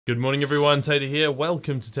Good morning everyone, Taira here.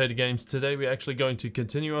 Welcome to Taira Games. Today we're actually going to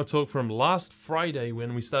continue our talk from last Friday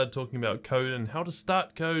when we started talking about code and how to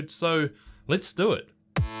start code, so let's do it.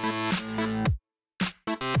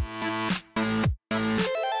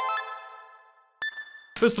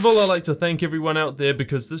 First of all, I'd like to thank everyone out there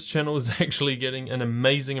because this channel is actually getting an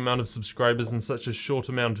amazing amount of subscribers in such a short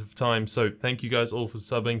amount of time. So thank you guys all for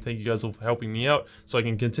subbing, thank you guys all for helping me out so I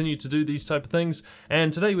can continue to do these type of things.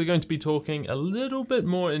 And today we're going to be talking a little bit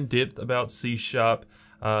more in depth about C#,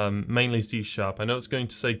 mainly C#. I know it's going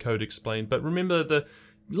to say code explained, but remember the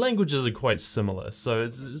languages are quite similar, so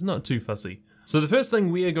it's not too fussy. So the first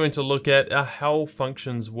thing we are going to look at are how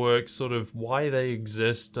functions work, sort of why they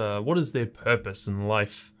exist, what is their purpose in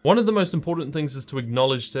life. One of the most important things is to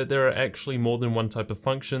acknowledge that there are actually more than one type of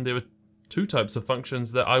function. There are two types of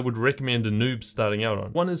functions that I would recommend a noob starting out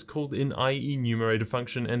on. One is called an enumerator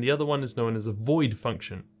function and the other one is known as a void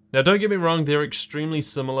function. Now don't get me wrong, they're extremely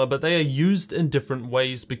similar, but they are used in different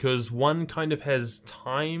ways because one kind of has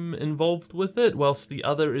time involved with it, whilst the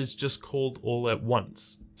other is just called all at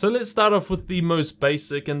once. So let's start off with the most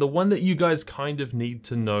basic and the one that you guys kind of need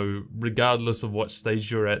to know regardless of what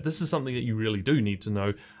stage you're at. This is something that you really do need to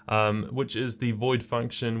know, which is the void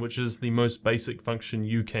function, which is the most basic function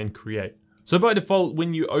you can create. So by default,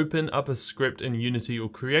 when you open up a script in Unity or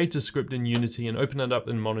create a script in Unity and open it up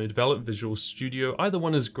in MonoDevelop, Visual Studio, either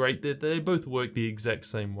one is great. They both work the exact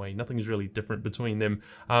same way. Nothing's really different between them.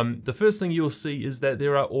 The first thing you'll see is that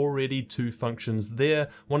there are already two functions there.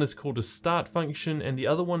 One is called a start function and the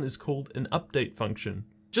other one is called an update function.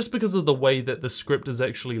 Just because of the way that the script is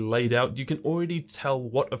actually laid out, you can already tell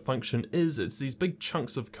what a function is. It's these big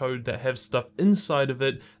chunks of code that have stuff inside of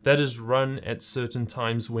it that is run at certain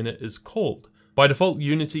times when it is called. By default,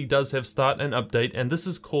 Unity does have start and update, and this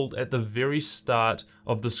is called at the very start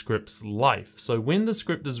of the script's life. So when the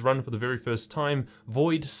script is run for the very first time,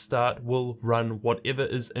 void start will run whatever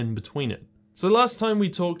is in between it. So last time we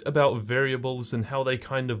talked about variables and how they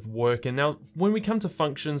kind of work, and now when we come to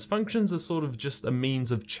functions, functions are sort of just a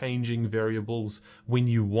means of changing variables when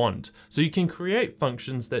you want. So you can create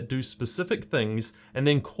functions that do specific things and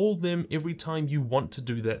then call them every time you want to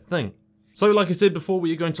do that thing. So like I said before,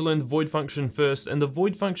 we are going to learn the void function first, and the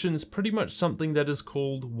void function is pretty much something that is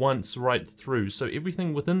called once right through. So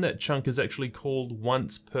everything within that chunk is actually called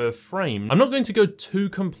once per frame. I'm not going to go too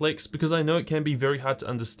complex because I know it can be very hard to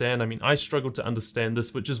understand. I mean, I struggled to understand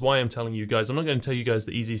this, which is why I'm telling you guys. I'm not going to tell you guys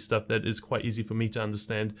the easy stuff that is quite easy for me to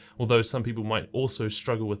understand, although some people might also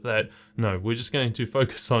struggle with that. No, we're just going to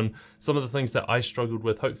focus on some of the things that I struggled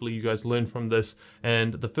with. Hopefully you guys learned from this.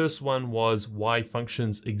 And the first one was why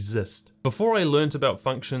functions exist. Before I learned about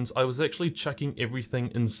functions, I was actually chucking everything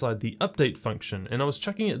inside the update function, and I was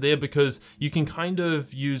chucking it there because you can kind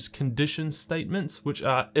of use condition statements, which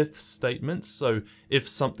are if statements. So if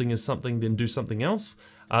something is something, then do something else.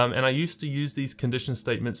 And I used to use these condition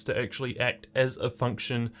statements to actually act as a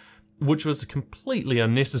function, which was completely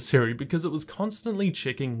unnecessary because it was constantly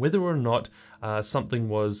checking whether or not something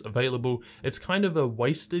was available. It's kind of a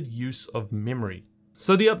wasted use of memory.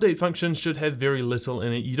 So the update function should have very little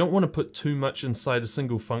in it. You don't want to put too much inside a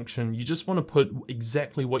single function. You just want to put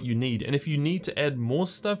exactly what you need. And if you need to add more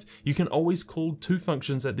stuff, you can always call two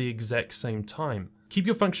functions at the exact same time. Keep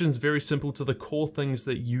your functions very simple to the core things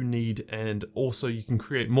that you need, and also you can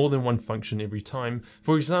create more than one function every time.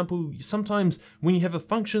 For example, sometimes when you have a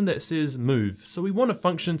function that says move, so we want a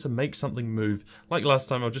function to make something move. Like last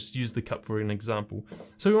time, I'll just use the cup for an example.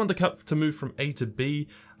 So we want the cup to move from A to B.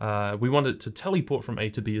 We want it to teleport from A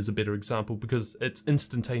to B as a better example because it's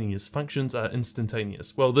instantaneous. Functions are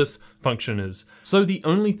instantaneous. Well, this function is. So the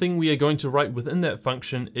only thing we are going to write within that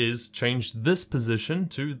function is change this position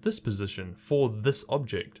to this position for this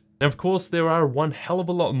object. Now, of course, there are one hell of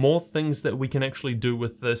a lot more things that we can actually do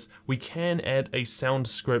with this. We can add a sound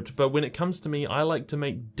script, but when it comes to me, I like to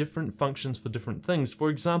make different functions for different things.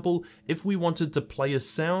 For example, if we wanted to play a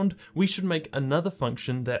sound, we should make another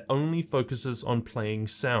function that only focuses on playing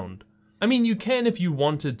sound. I mean, you can if you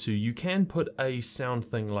wanted to. You can put a sound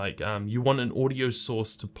thing like you want an audio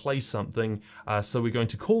source to play something, so we're going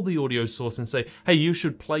to call the audio source and say, hey, you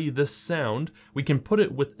should play this sound. We can put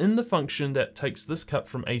it within the function that takes this cup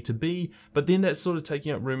from A to B, but then that's sort of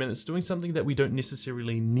taking up room and it's doing something that we don't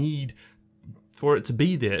necessarily need for it to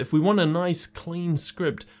be there. If we want a nice clean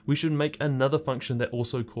script, we should make another function that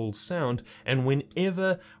also calls sound, and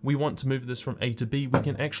whenever we want to move this from A to B, we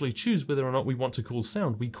can actually choose whether or not we want to call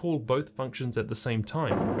sound. We call both functions at the same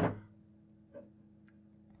time.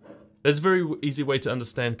 There's a very easy way to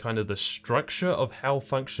understand kind of the structure of how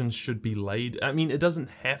functions should be laid. I mean, it doesn't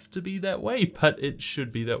have to be that way, but it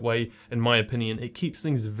should be that way in my opinion. It keeps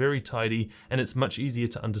things very tidy and it's much easier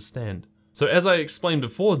to understand. So as I explained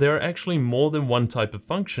before, there are actually more than one type of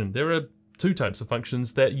function. There are two types of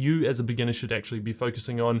functions that you as a beginner should actually be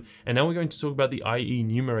focusing on, and now we're going to talk about the IE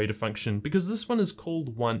numerator function, because this one is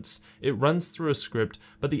called once, it runs through a script,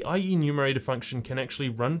 but the IE numerator function can actually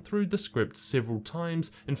run through the script several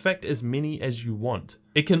times, in fact as many as you want.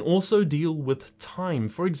 It can also deal with time.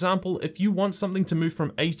 For example, if you want something to move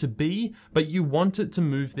from A to B, but you want it to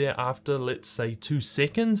move there after, let's say, 2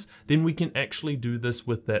 seconds, then we can actually do this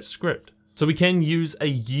with that script. So we can use a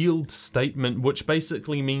yield statement, which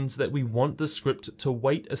basically means that we want the script to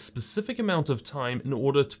wait a specific amount of time in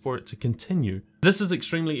order for it to continue. This is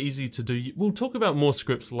extremely easy to do. We'll talk about more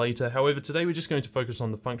scripts later. However, today we're just going to focus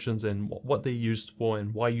on the functions and what they're used for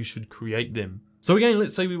and why you should create them. So again,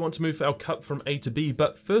 let's say we want to move our cup from A to B,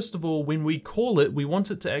 but first of all, when we call it, we want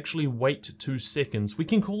it to actually wait 2 seconds. We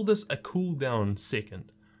can call this a cooldown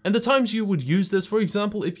second. And the times you would use this, for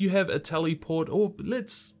example, if you have a teleport, or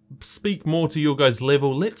let's speak more to your guys'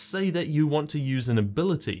 level, let's say that you want to use an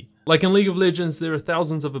ability. Like in League of Legends, there are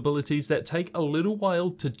thousands of abilities that take a little while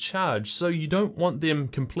to charge, so you don't want them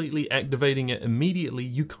completely activating it immediately.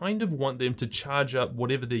 You kind of want them to charge up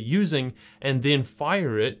whatever they're using and then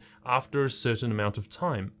fire it after a certain amount of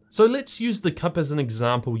time. So let's use the cup as an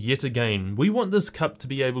example yet again. We want this cup to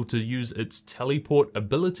be able to use its teleport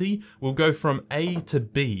ability. We'll go from A to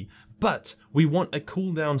B, but we want a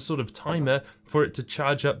cooldown sort of timer for it to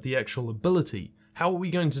charge up the actual ability. How are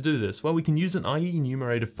we going to do this? Well, we can use an IE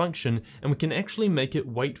numerator function and we can actually make it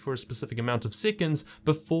wait for a specific amount of seconds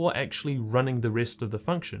before actually running the rest of the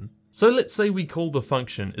function. So let's say we call the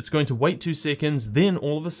function, it's going to wait 2 seconds, then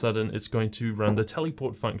all of a sudden it's going to run the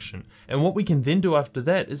teleport function. And what we can then do after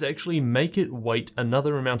that is actually make it wait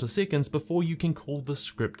another amount of seconds before you can call the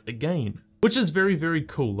script again. Which is very, very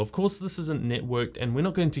cool. Of course, this isn't networked and we're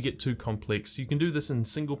not going to get too complex. You can do this in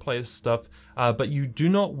single player stuff, but you do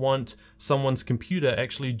not want someone's computer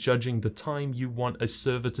actually judging the time. You want a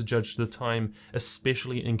server to judge the time,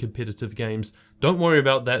 especially in competitive games. Don't worry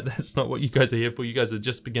about that. That's not what you guys are here for. You guys are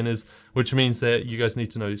just beginners, which means that you guys need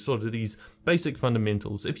to know sort of these basic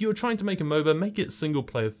fundamentals. If you're trying to make a MOBA, make it single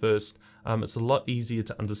player first. It's a lot easier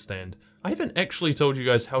to understand. I haven't actually told you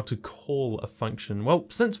guys how to call a function. Well,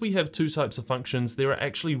 since we have 2 types of functions, there are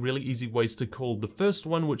actually really easy ways to call the first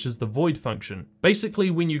one, which is the void function.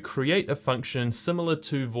 Basically, when you create a function similar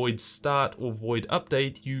to void start or void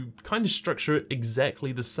update, you kind of structure it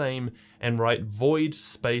exactly the same and write void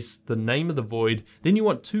space the name of the void, then you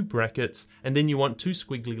want 2 brackets, and then you want 2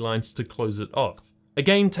 squiggly lines to close it off.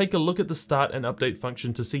 Again, take a look at the start and update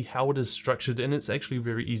function to see how it is structured, and it's actually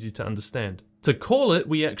very easy to understand. To call it,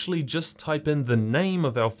 we actually just type in the name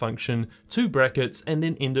of our function, 2 brackets, and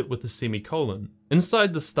then end it with a semicolon.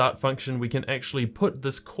 Inside the start function, we can actually put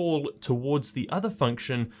this call towards the other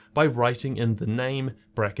function by writing in the name,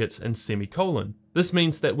 brackets, and semicolon. This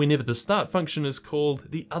means that whenever the start function is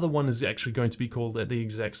called, the other one is actually going to be called at the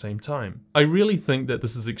exact same time. I really think that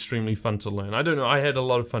this is extremely fun to learn. I don't know, I had a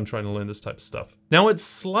lot of fun trying to learn this type of stuff. Now it's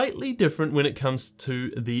slightly different when it comes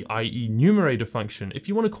to the IE numerator function. If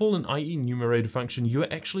you want to call an IE numerator function,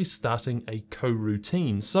 you're actually starting a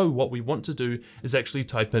coroutine. So what we want to do is actually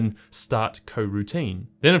type in start coroutine.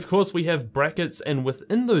 Then of course we have brackets, and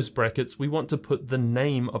within those brackets we want to put the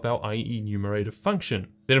name of our IE numerator function.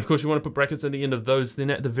 Then of course you want to put brackets at the end of those, then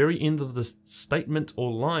at the very end of the statement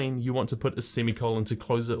or line you want to put a semicolon to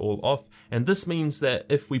close it all off, and this means that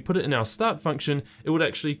if we put it in our start function, it would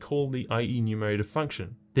actually call the IE numerator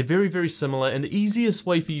function. They're very, very similar, and the easiest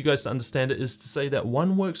way for you guys to understand it is to say that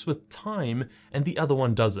one works with time and the other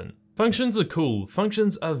one doesn't. Functions are cool.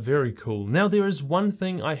 Functions are very cool. Now there is one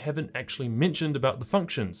thing I haven't actually mentioned about the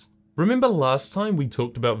functions. Remember last time we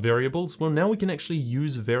talked about variables? Well, now we can actually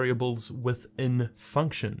use variables within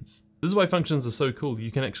functions. This is why functions are so cool. You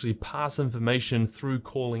can actually pass information through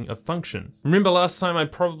calling a function. Remember last time I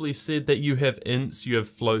probably said that you have ints, you have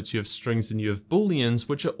floats, you have strings, and you have booleans,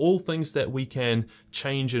 which are all things that we can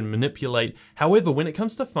change and manipulate. However, when it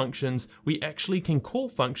comes to functions, we actually can call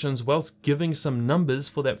functions whilst giving some numbers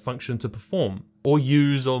for that function to perform, or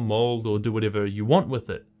use, or mold, or do whatever you want with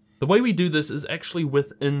it. The way we do this is actually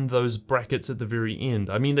within those brackets at the very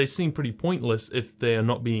end. I mean, they seem pretty pointless if they are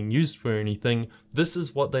not being used for anything. This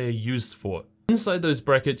is what they are used for. Inside those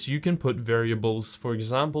brackets, you can put variables. For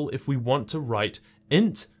example, if we want to write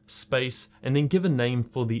int space and then give a name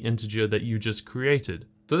for the integer that you just created.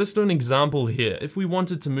 So let's do an example here. If we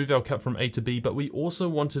wanted to move our cup from A to B, but we also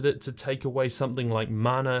wanted it to take away something like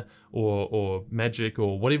mana or magic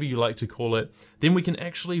or whatever you like to call it, then we can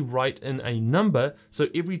actually write in a number so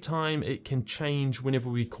every time it can change whenever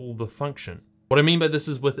we call the function. What I mean by this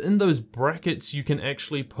is within those brackets, you can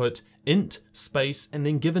actually put int space and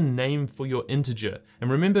then give a name for your integer. And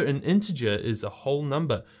remember, an integer is a whole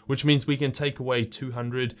number, which means we can take away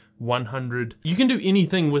 200, 100. You can do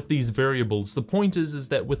anything with these variables. The point is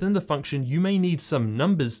that within the function, you may need some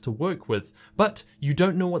numbers to work with, but you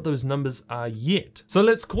don't know what those numbers are yet. So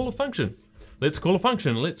let's call a function. Let's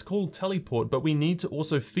call teleport, but we need to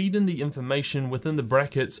also feed in the information within the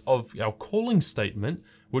brackets of our calling statement,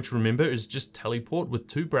 which remember is just teleport with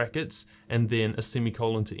 2 brackets and then a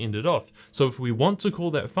semicolon to end it off. So if we want to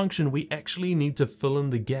call that function, we actually need to fill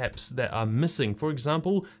in the gaps that are missing. For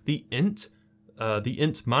example, the int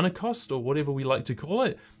mana cost, or whatever we like to call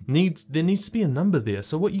it, there needs to be a number there.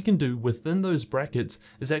 So what you can do within those brackets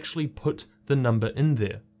is actually put the number in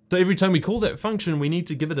there. So every time we call that function, we need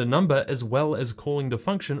to give it a number as well as calling the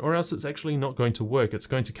function, or else it's actually not going to work. It's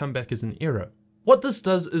going to come back as an error. What this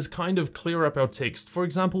does is kind of clear up our text. For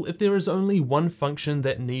example, if there is only one function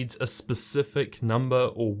that needs a specific number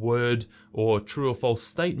or word or true or false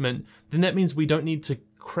statement, then that means we don't need to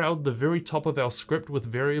crowd the very top of our script with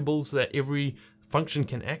variables that every function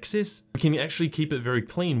can access. We can actually keep it very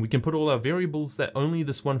clean. We can put all our variables that only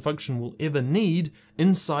this one function will ever need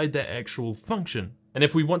inside that actual function. And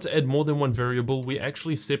if we want to add more than one variable, we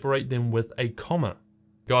actually separate them with a comma.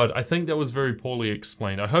 God, I think that was very poorly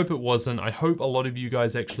explained. I hope it wasn't. I hope a lot of you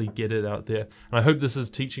guys actually get it out there. And I hope this is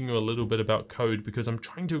teaching you a little bit about code, because I'm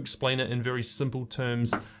trying to explain it in very simple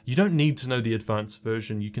terms. You don't need to know the advanced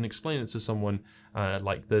version. You can explain it to someone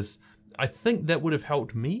like this. I think that would have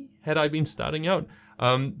helped me had I been starting out.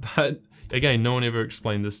 But again, no one ever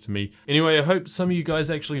explained this to me. Anyway, I hope some of you guys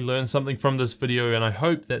actually learned something from this video, and I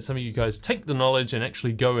hope that some of you guys take the knowledge and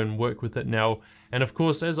actually go and work with it now. And of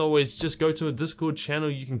course, as always, just go to a Discord channel.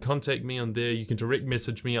 You can contact me on there. You can direct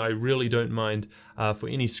message me. I really don't mind for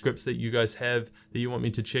any scripts that you guys have that you want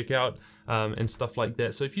me to check out and stuff like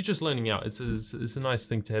that. So if you're just learning out, it's a nice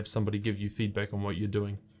thing to have somebody give you feedback on what you're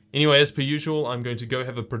doing. Anyway, as per usual, I'm going to go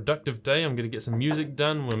have a productive day. I'm going to get some music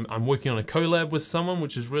done. I'm working on a collab with someone,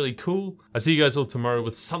 which is really cool. I'll see you guys all tomorrow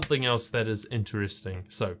with something else that is interesting.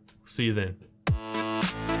 So, see you then.